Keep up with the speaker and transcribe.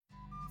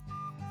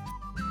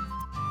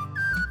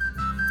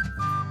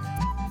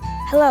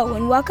Hello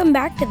and welcome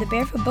back to the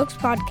Barefoot Books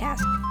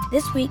podcast.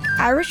 This week,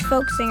 Irish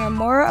folk singer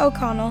Maura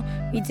O'Connell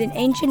reads an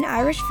ancient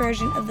Irish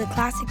version of the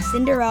classic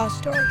Cinderella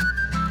story.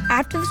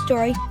 After the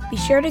story, be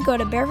sure to go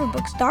to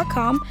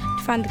barefootbooks.com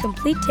to find the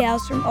complete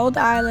Tales from Old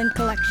Ireland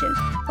collection,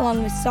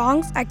 along with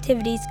songs,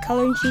 activities,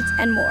 colouring sheets,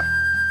 and more.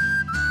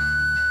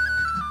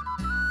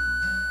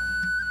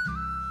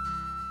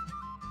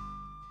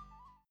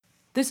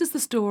 This is the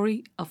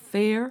story of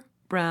Fair,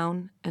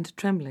 Brown and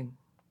Trembling.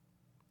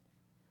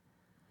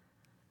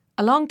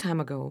 A long time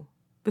ago,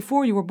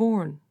 before you were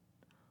born,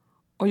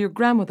 or your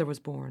grandmother was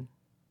born,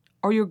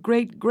 or your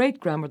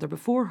great-great-grandmother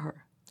before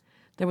her,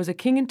 there was a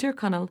king in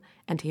Tyrconnell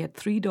and he had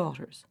 3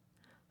 daughters,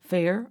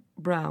 Fair,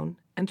 Brown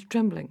and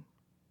Trembling.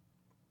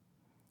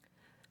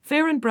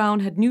 Fair and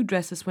Brown had new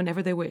dresses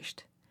whenever they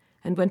wished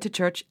and went to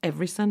church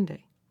every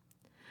Sunday.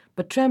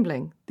 But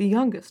Trembling, the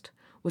youngest,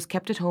 was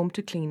kept at home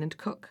to clean and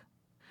cook.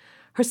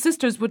 Her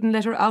sisters wouldn't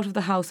let her out of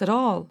the house at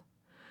all,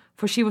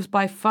 for she was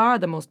by far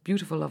the most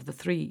beautiful of the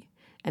 3,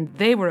 and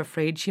they were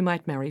afraid she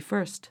might marry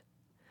first.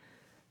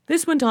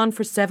 This went on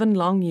for 7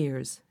 long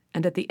years,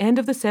 and at the end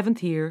of the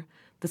 7th year,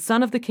 the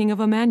son of the king of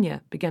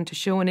Omania began to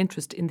show an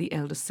interest in the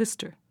eldest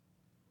sister.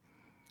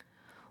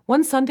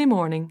 One Sunday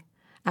morning,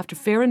 after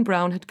Fair and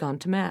Brown had gone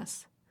to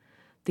Mass,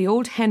 the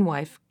old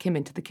henwife came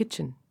into the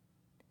kitchen.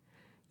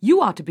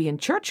 "You ought to be in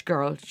church,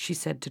 girl," she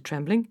said to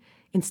Trembling,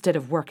 "instead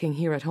of working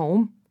here at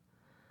home."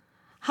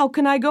 "How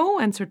can I go?"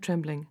 answered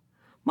Trembling.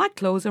 "My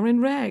clothes are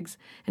in rags,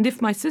 and if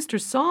my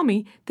sisters saw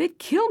me, they'd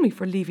kill me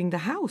for leaving the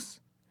house."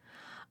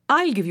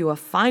 "I'll give you a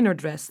finer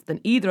dress than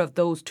either of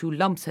those 2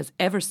 lumps has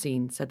ever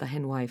seen," said the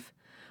henwife,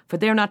 "for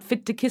they're not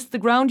fit to kiss the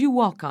ground you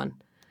walk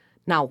on.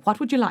 Now, what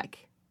would you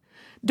like?"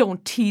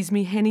 "Don't tease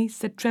me, Henny,"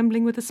 said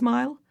Trembling with a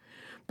smile.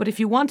 "But if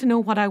you want to know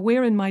what I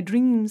wear in my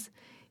dreams,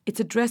 it's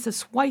a dress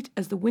as white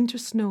as the winter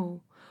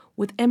snow,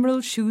 with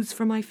emerald shoes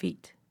for my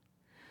feet."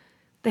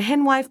 The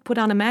henwife put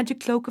on a magic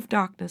cloak of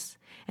darkness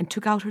and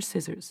took out her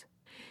scissors.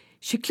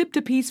 She clipped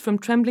a piece from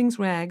Trembling's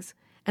rags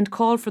and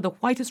called for the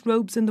whitest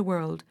robes in the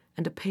world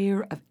and a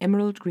pair of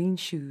emerald green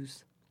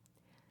shoes.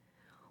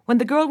 When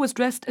the girl was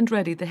dressed and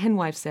ready, the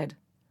henwife said,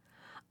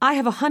 "I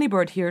have a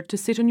honeybird here to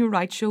sit on your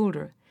right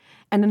shoulder,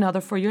 and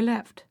another for your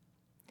left.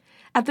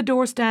 At the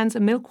door stands a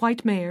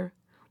milk-white mare,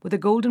 with a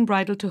golden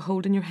bridle to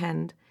hold in your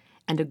hand,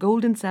 and a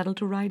golden saddle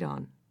to ride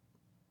on."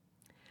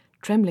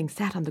 Trembling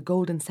sat on the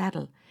golden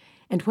saddle,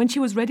 and when she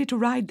was ready to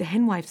ride, the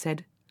henwife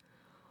said,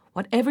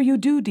 "Whatever you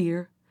do,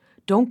 dear,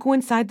 don't go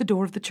inside the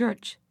door of the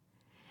church,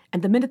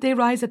 and the minute they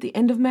rise at the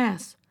end of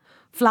Mass,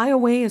 fly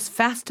away as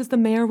fast as the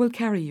mare will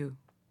carry you."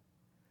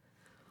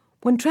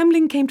 When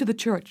Trembling came to the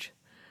church,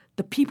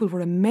 the people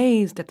were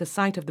amazed at the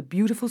sight of the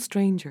beautiful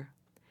stranger.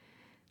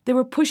 They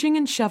were pushing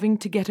and shoving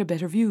to get a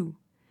better view,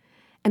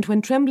 and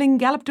when Trembling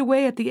galloped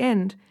away at the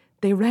end,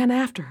 they ran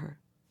after her.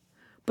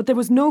 But there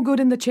was no good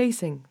in the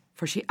chasing,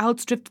 for she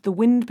outstripped the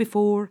wind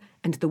before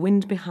and the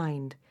wind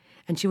behind,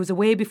 and she was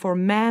away before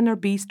man or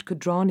beast could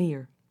draw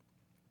near.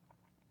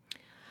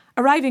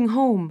 Arriving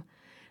home,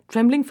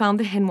 Trembling found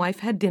the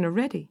henwife had dinner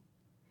ready.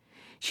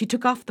 She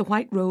took off the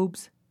white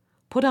robes,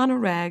 put on her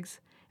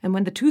rags, and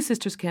when the 2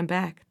 sisters came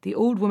back, the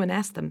old woman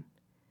asked them,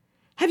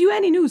 "Have you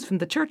any news from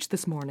the church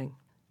this morning?"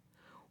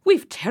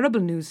 "We've terrible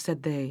news,"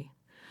 said they.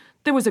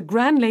 "There was a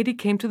grand lady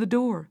came to the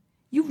door.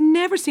 You've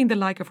never seen the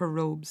like of her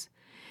robes,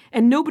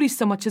 and nobody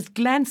so much as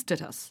glanced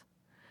at us.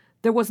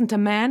 There wasn't a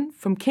man,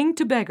 from king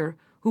to beggar,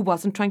 who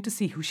wasn't trying to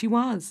see who she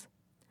was."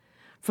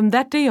 From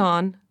that day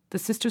on, the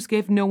sisters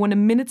gave no one a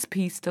minute's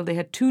peace till they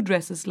had 2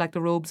 dresses like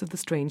the robes of the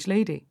strange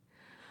lady,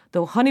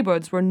 though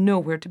honeybirds were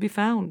nowhere to be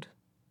found.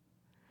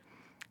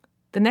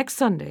 The next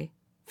Sunday,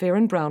 Fair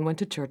and Brown went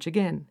to church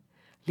again,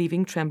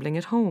 leaving Trembling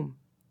at home.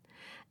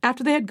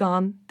 After they had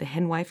gone, the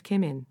henwife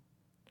came in.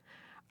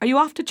 "Are you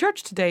off to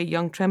church today,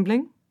 young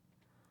Trembling?"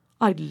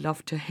 "I'd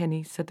love to,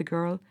 Henny," said the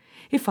girl,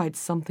 "if I'd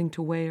something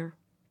to wear."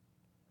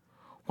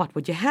 "What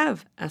would you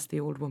have?" asked the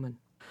old woman.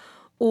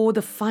 "Oh,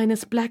 the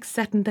finest black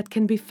satin that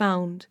can be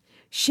found,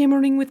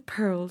 shimmering with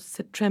pearls,"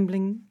 said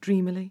Trembling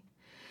dreamily,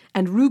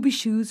 "and ruby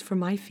shoes for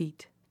my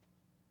feet."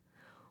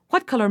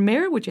 "What colour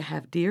mare would you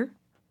have, dear?"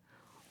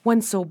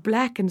 "One so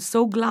black and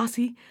so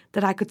glossy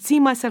that I could see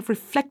myself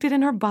reflected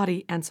in her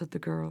body," answered the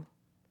girl.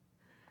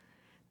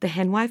 The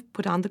henwife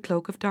put on the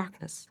cloak of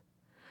darkness,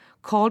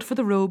 called for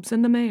the robes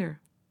and the mare,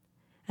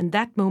 and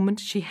that moment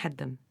she had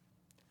them.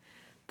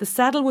 The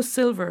saddle was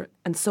silver,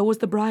 and so was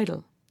the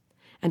bridle,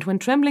 and when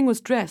Trembling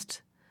was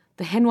dressed,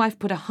 the henwife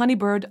put a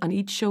honeybird on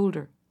each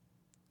shoulder.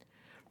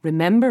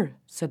 "Remember,"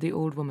 said the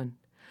old woman,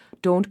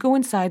 "don't go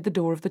inside the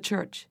door of the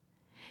church,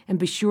 and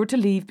be sure to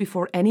leave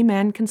before any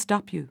man can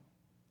stop you."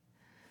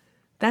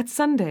 That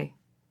Sunday,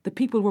 the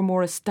people were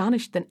more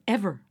astonished than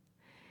ever.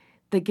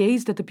 They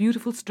gazed at the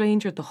beautiful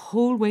stranger the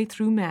whole way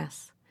through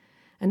Mass,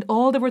 and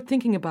all they were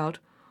thinking about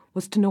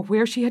was to know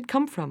where she had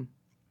come from.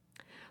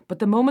 But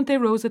the moment they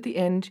rose at the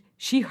end,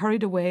 she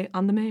hurried away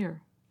on the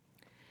mare.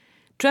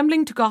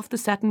 Trembling took off the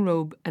satin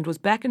robe and was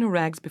back in her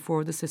rags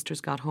before the sisters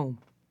got home.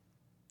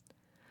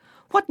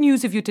 "What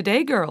news have you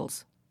today,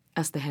 girls?"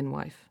 asked the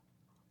henwife.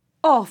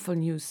 awful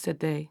news, said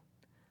they.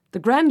 The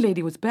grand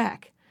lady was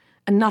back,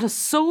 and not a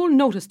soul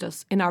noticed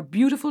us in our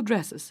beautiful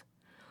dresses,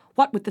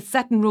 what with the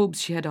satin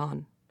robes she had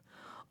on.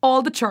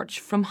 All the church,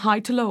 from high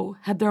to low,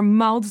 had their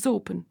mouths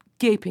open,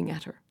 gaping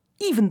at her,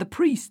 even the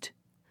priest.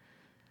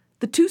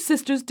 The two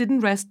sisters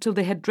didn't rest till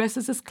they had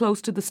dresses as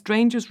close to the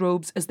strangers'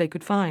 robes as they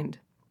could find.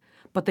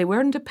 But they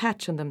weren't a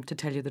patch on them, to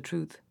tell you the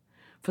truth,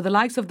 for the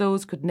likes of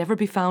those could never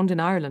be found in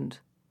Ireland.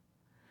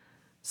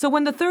 So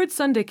when the third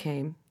Sunday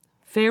came,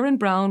 Fair and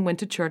Brown went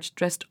to church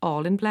dressed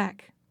all in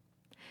black.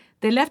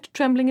 They left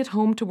Trembling at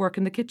home to work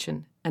in the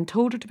kitchen and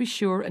told her to be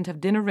sure and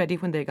have dinner ready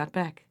when they got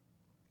back.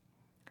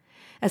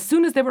 As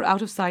soon as they were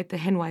out of sight, the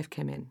henwife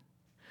came in.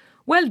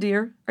 "Well,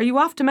 dear, are you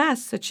off to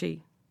Mass?" said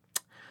she.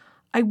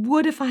 "I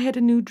would if I had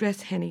a new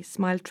dress, Henny,"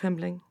 smiled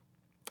Trembling.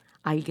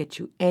 "I'll get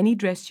you any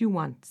dress you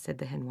want," said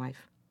the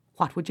henwife.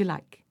 "What would you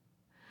like?"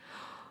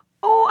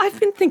 "Oh, I've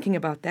been thinking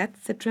about that,"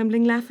 said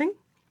Trembling, laughing.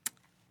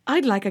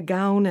 "I'd like a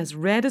gown as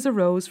red as a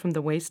rose from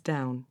the waist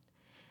down,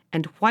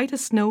 and white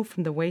as snow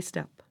from the waist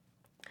up.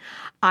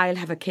 I'll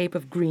have a cape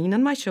of green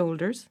on my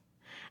shoulders,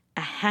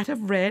 a hat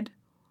of red,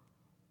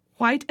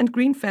 white and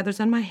green feathers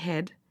on my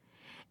head,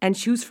 and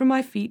shoes for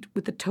my feet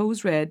with the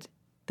toes red,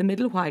 the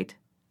middle white,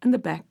 and the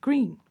back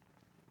green."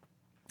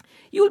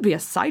 "You'll be a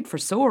sight for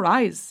sore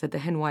eyes," said the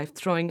henwife,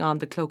 throwing on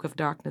the cloak of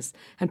darkness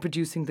and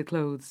producing the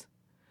clothes.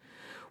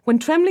 When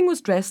Trembling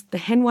was dressed, the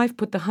henwife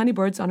put the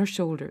honeybirds on her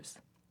shoulders.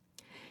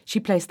 She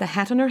placed the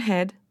hat on her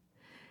head,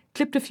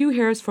 clipped a few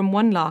hairs from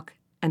one lock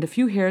and a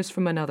few hairs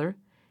from another,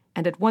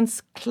 and at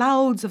once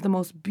clouds of the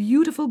most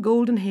beautiful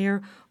golden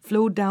hair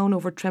flowed down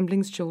over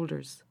Trembling's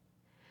shoulders.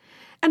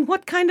 "And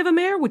what kind of a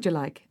mare would you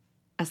like?"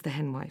 asked the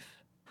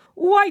henwife.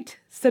 "White,"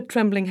 said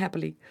Trembling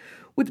happily,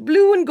 "with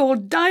blue and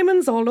gold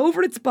diamonds all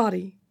over its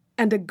body,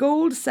 and a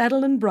gold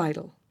saddle and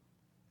bridle."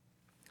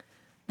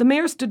 The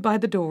mare stood by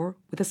the door,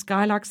 with a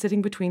skylark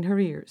sitting between her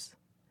ears.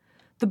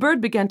 The bird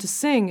began to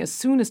sing as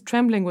soon as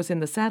Trembling was in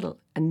the saddle,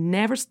 and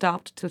never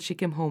stopped till she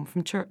came home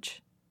from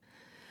church.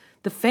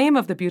 The fame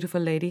of the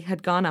beautiful lady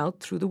had gone out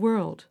through the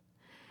world,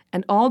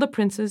 and all the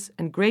princes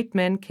and great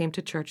men came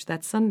to church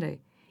that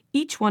Sunday,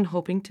 each one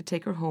hoping to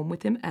take her home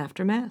with him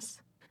after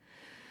Mass.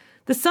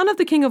 The son of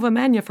the King of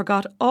Omannia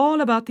forgot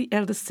all about the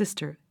eldest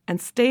sister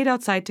and stayed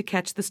outside to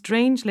catch the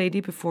strange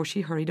lady before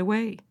she hurried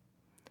away.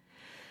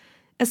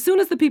 As soon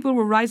as the people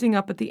were rising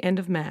up at the end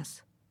of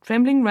Mass,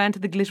 Trembling ran to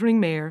the glittering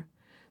mare,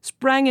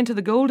 sprang into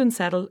the golden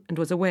saddle, and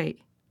was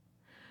away.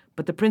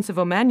 But the Prince of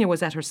Omannia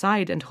was at her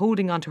side and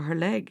holding onto her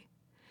leg.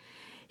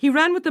 He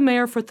ran with the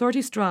mare for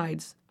 30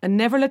 strides and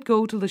never let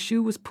go till the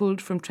shoe was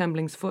pulled from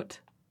Trembling's foot.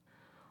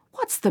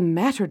 "What's the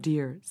matter,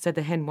 dear?" said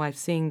the henwife,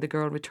 seeing the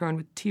girl return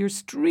with tears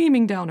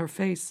streaming down her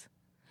face.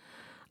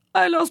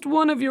 "I lost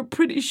one of your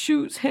pretty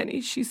shoes, Henny,"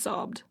 she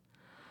sobbed.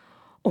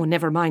 "Oh,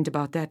 never mind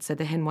about that," said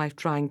the henwife,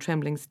 drying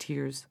Trembling's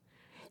tears.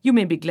 "You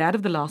may be glad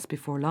of the loss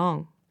before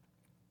long."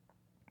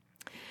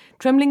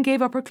 Trembling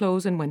gave up her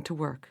clothes and went to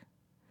work.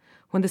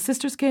 When the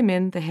sisters came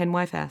in, the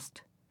henwife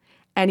asked,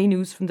 "Any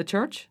news from the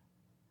church?"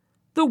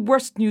 "The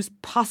worst news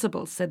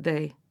possible," said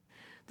they.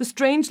 The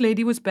strange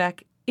lady was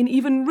back in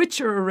even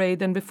richer array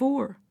than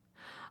before.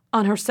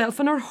 On herself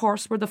and her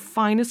horse were the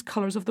finest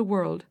colours of the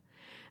world,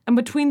 and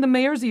between the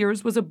mare's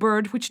ears was a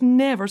bird which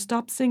never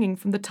stopped singing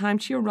from the time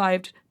she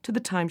arrived to the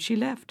time she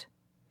left.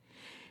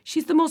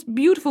 "She's the most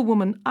beautiful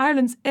woman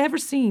Ireland's ever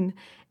seen,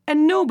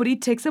 and nobody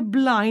takes a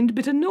blind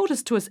bit of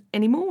notice to us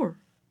any more."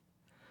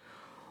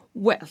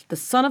 Well, the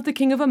son of the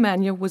King of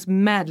Omannia was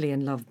madly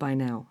in love by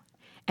now,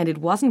 and it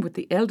wasn't with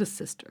the eldest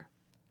sister.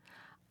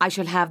 "I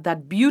shall have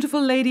that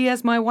beautiful lady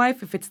as my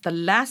wife if it's the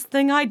last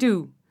thing I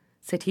do,"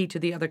 said he to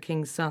the other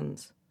king's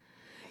sons.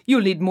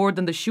 "You'll need more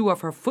than the shoe off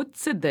her foot,"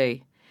 said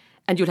they,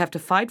 "and you'll have to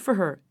fight for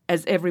her,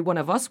 as every one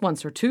of us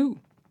wants her too."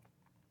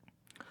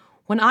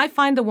 "When I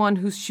find the one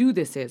whose shoe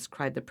this is,"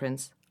 cried the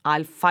prince,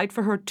 "I'll fight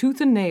for her tooth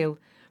and nail,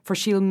 for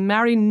she'll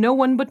marry no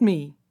one but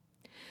me."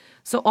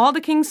 So all the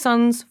king's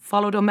sons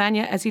followed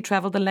Omannia as he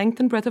travelled the length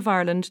and breadth of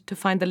Ireland to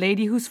find the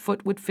lady whose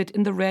foot would fit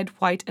in the red,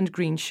 white and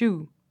green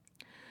shoe.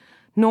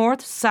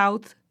 North,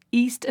 south,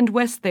 east and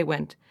west they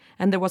went,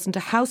 and there wasn't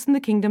a house in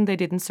the kingdom they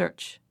didn't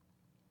search.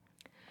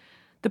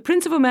 The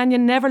Prince of Omannia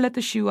never let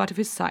the shoe out of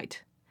his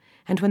sight,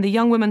 and when the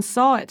young women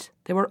saw it,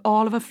 they were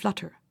all of a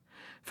flutter,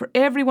 for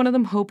every one of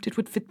them hoped it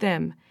would fit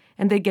them,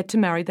 and they'd get to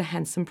marry the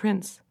handsome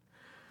prince.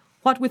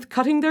 What with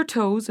cutting their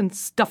toes and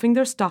stuffing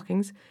their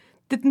stockings,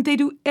 didn't they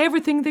do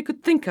everything they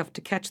could think of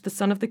to catch the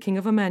son of the King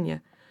of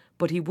Omannia,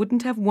 but he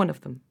wouldn't have one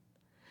of them.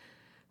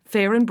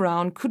 Fair and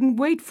Brown couldn't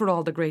wait for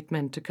all the great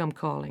men to come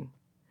calling.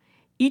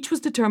 Each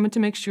was determined to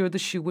make sure the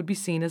shoe would be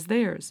seen as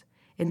theirs,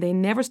 and they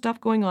never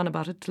stopped going on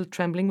about it till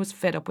Trembling was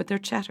fed up with their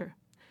chatter.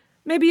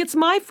 "Maybe it's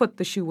my foot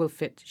the shoe will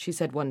fit," she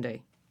said one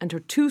day, and her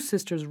two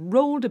sisters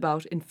rolled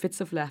about in fits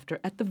of laughter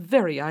at the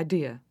very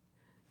idea.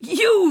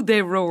 "You!"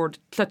 they roared,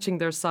 clutching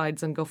their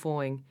sides and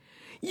guffawing.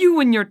 "You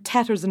and your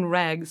tatters and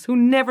rags, who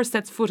never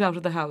sets foot out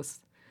of the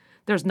house.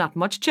 There's not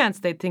much chance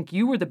they'd think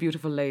you were the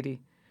beautiful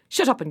lady.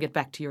 Shut up and get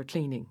back to your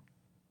cleaning."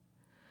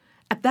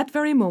 At that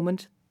very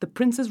moment, the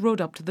princes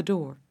rode up to the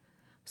door.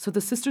 so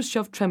the sisters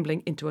shoved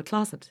Trembling into a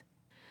closet.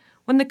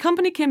 When the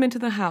company came into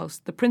the house,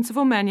 the Prince of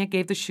Romagna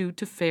gave the shoe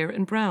to Fair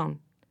and Brown.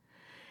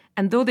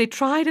 And though they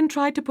tried and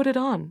tried to put it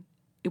on,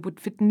 it would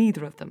fit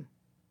neither of them.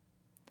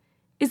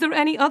 "Is there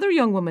any other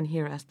young woman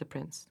here?" asked the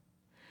prince.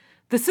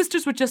 The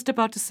sisters were just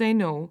about to say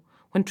no,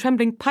 when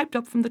Trembling piped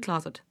up from the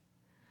closet.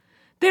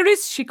 "There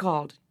is," she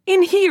called.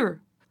 "In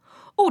here."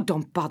 "Oh,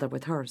 don't bother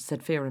with her,"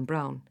 said Fair and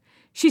Brown.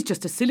 "She's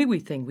just a silly wee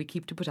thing we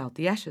keep to put out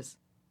the ashes."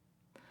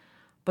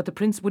 But the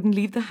prince wouldn't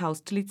leave the house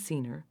till he'd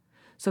seen her,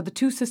 so the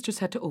two sisters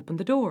had to open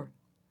the door.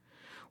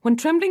 When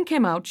Trembling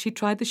came out, she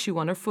tried the shoe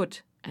on her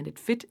foot, and it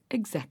fit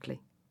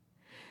exactly.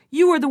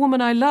 "You are the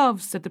woman I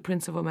love," said the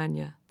Prince of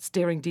Romagna,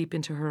 staring deep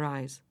into her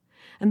eyes,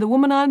 "and the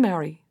woman I'll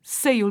marry.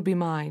 Say you'll be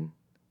mine."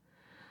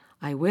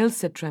 "I will,"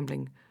 said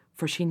Trembling,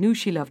 for she knew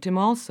she loved him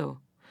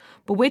also.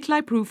 "But wait till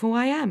I prove who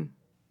I am."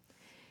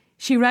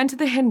 She ran to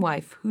the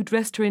henwife, who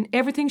dressed her in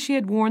everything she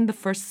had worn the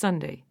first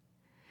Sunday.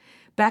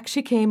 Back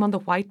she came on the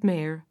white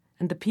mare,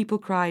 and the people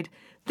cried,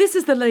 "This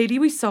is the lady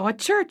we saw at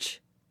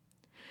church."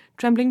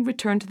 Trembling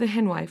returned to the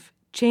henwife,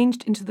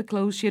 changed into the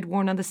clothes she had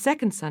worn on the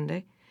second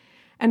Sunday,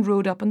 and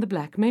rode up on the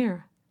black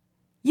mare.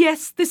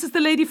 "Yes, this is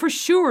the lady for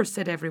sure,"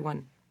 said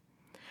everyone.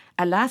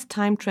 At last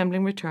time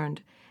Trembling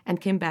returned, and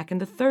came back in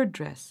the third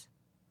dress.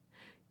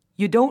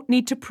 "You don't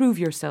need to prove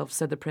yourself,"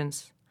 said the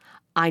prince.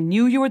 "I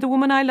knew you were the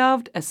woman I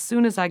loved as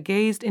soon as I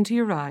gazed into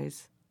your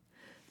eyes."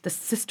 The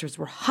sisters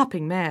were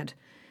hopping mad,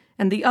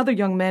 and the other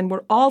young men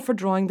were all for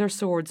drawing their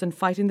swords and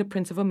fighting the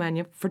Prince of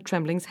Romagna for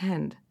Trembling's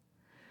hand.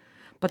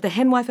 But the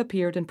henwife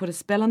appeared and put a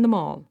spell on them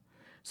all,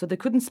 so they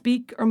couldn't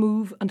speak or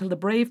move until the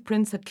brave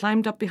prince had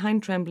climbed up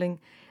behind Trembling,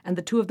 and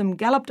the two of them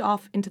galloped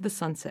off into the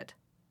sunset.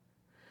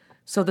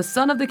 So the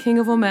son of the King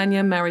of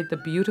Romagna married the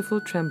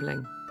beautiful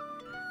Trembling.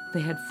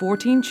 They had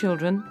 14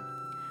 children,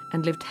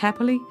 and lived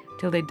happily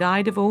till they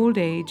died of old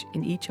age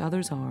in each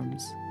other's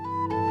arms.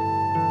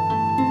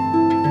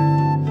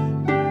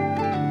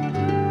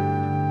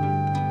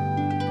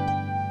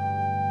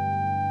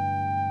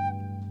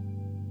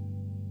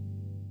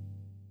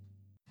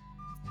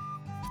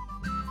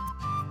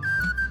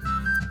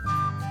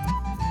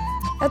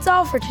 That's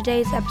all for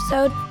today's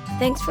episode.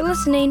 Thanks for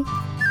listening.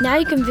 Now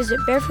you can visit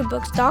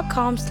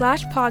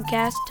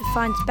barefootbooks.com/podcast to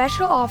find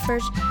special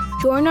offers,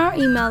 join our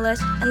email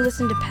list, and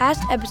listen to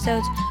past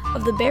episodes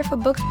of the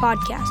Barefoot Books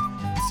podcast.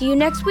 See you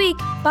next week.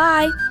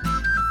 Bye.